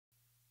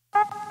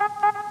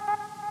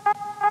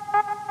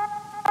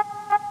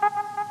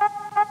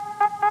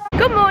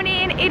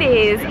it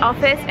is our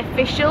first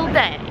official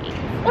day,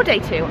 or day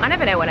 2. I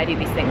never know when I do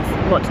these things,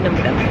 what to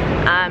number them.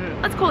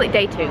 Let's call it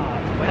day 2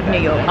 of New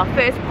York, our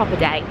first proper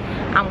day.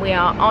 And we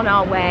are on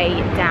our way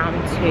down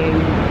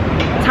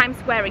to Times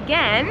Square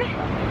again.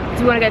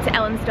 So we want to go to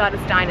Ellen's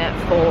Stardust Diner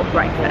for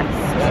breakfast.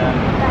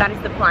 That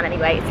is the plan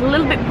anyway. It's a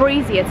little bit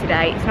breezier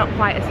today. It's not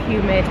quite as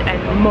humid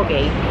and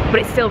muggy, but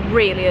it's still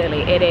really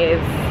early. It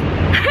is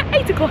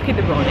 8 o'clock in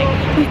the morning.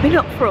 We've been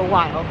up for a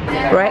while.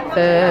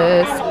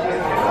 Breakfast.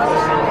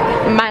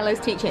 Milo's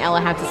teaching Ella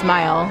how to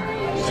smile.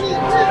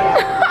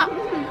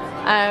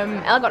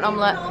 Ella got an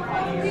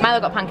omelette.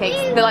 Milo got pancakes.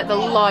 They're like the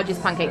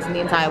largest pancakes in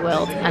the entire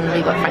world. And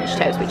we got French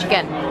toast, which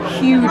again,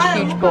 huge,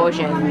 huge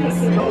portions.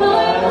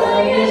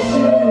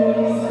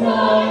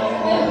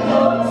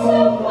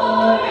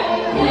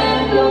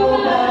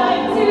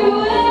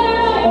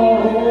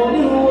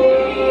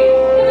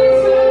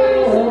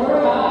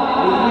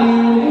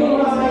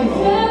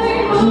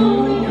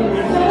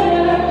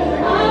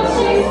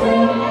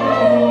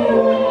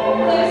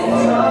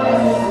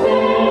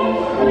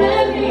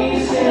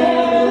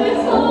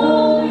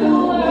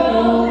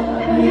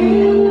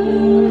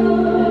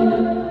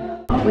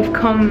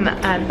 Come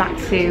back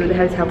to the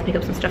hotel to pick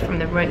up some stuff from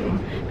the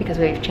room because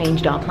we've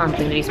changed our plans. We're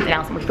going to do something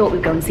else, and we thought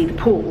we'd go and see the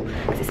pool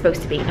because it's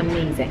supposed to be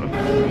amazing.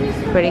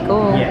 Pretty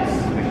cool.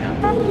 Yes.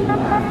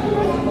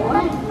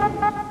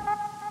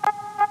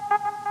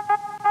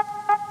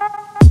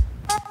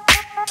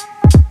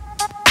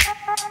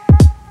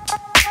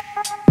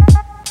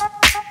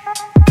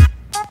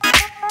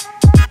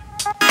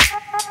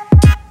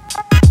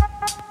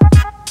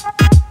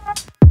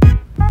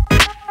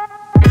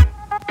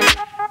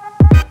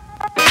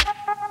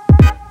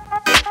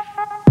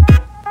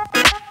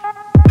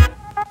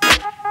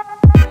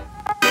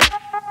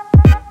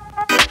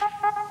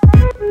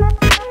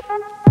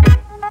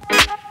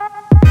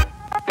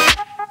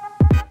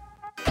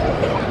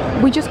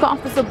 We just got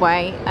off the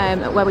subway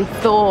where we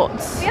thought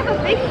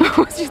it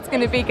was just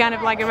going to be kind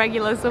of like a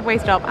regular subway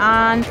stop,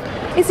 and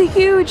it's a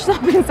huge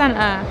shopping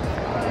centre.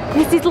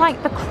 This is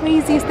like the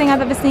craziest thing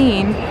I've ever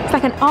seen. It's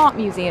like an art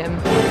museum.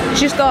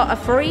 Just got a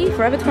free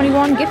Forever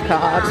 21 gift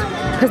card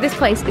because this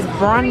place is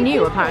brand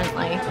new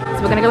apparently.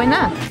 So we're going to go in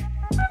there.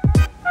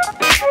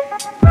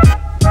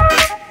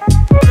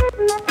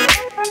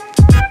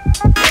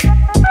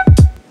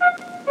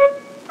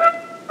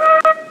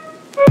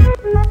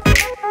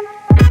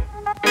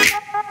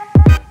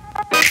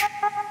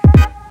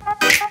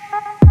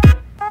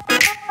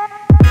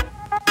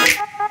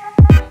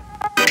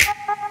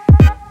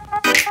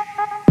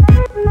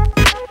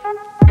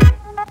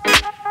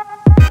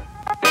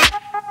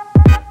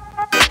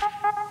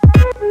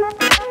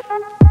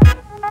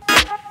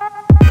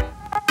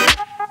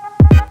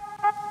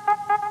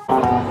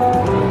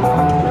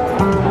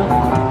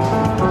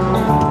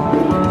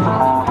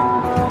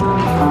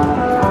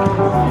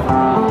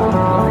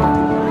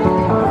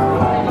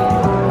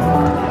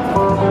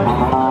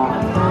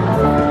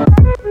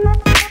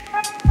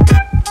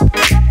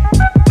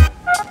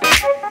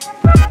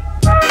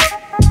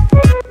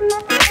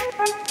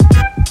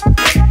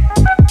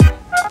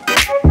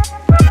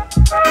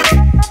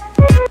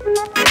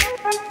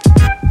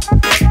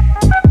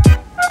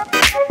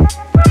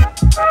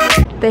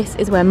 This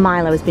is where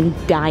Milo has been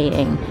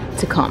dying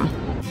to come.